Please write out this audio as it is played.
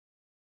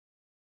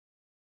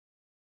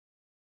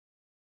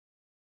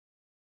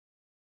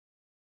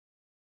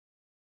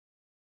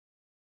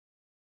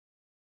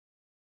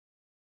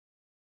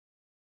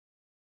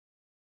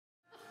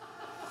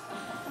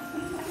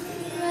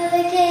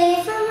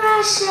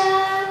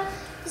shop,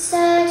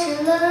 such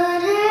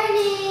alone her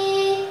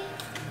knee.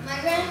 My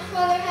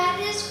grandfather had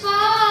his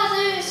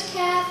father's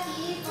calf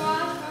he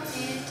brought from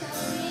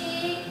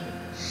Italy.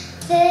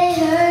 They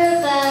heard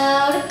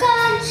about a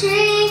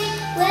country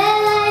where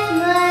life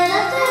might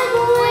let them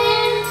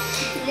win.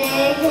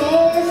 They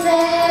paid the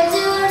fare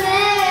to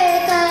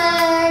America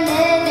and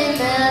then they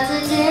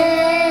melted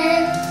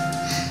in.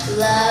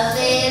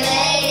 Lovely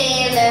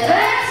lady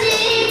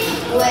Liberty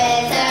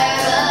with her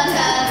book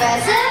of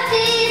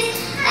recipes,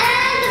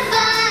 and the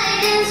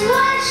finest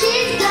what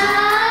she's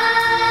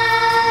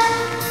got.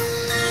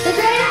 The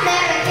great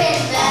American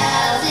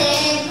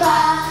melting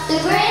pot, the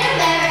great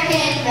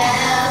American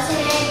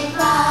melting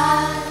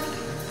pot.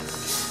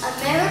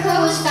 America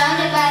was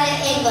founded by the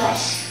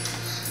English,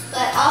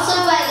 but also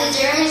by the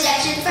Germans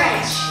and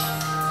French.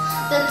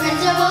 The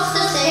principle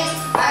still sticks,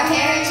 our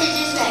heritage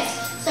is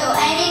mixed, so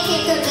any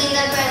king could be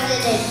the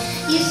president.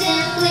 You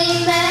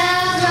simply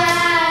melt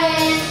right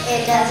in.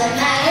 It doesn't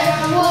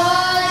matter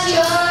what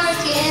your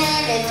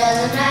skin, it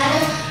doesn't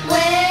matter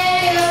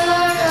where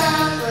you're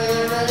from, for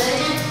your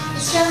religion,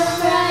 it's just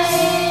right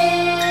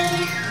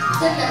in.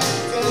 The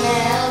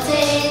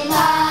melting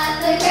pot,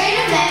 the great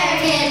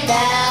American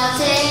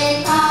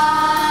melting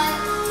pot.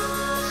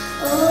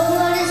 Oh,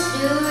 what is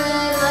new,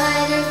 red,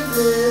 white, and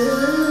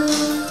blue?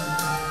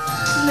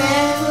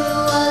 America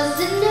was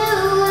the new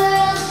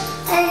world,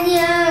 and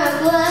Europe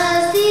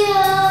was the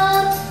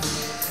old.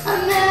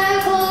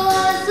 America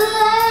was the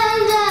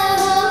land of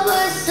hope,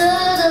 or so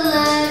the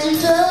legend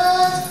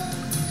told.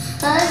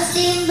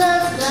 Unseen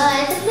boats by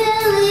the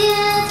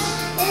millions,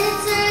 in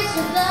search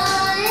of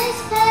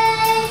honest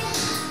pay.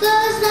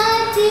 Those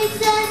 19th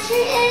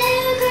century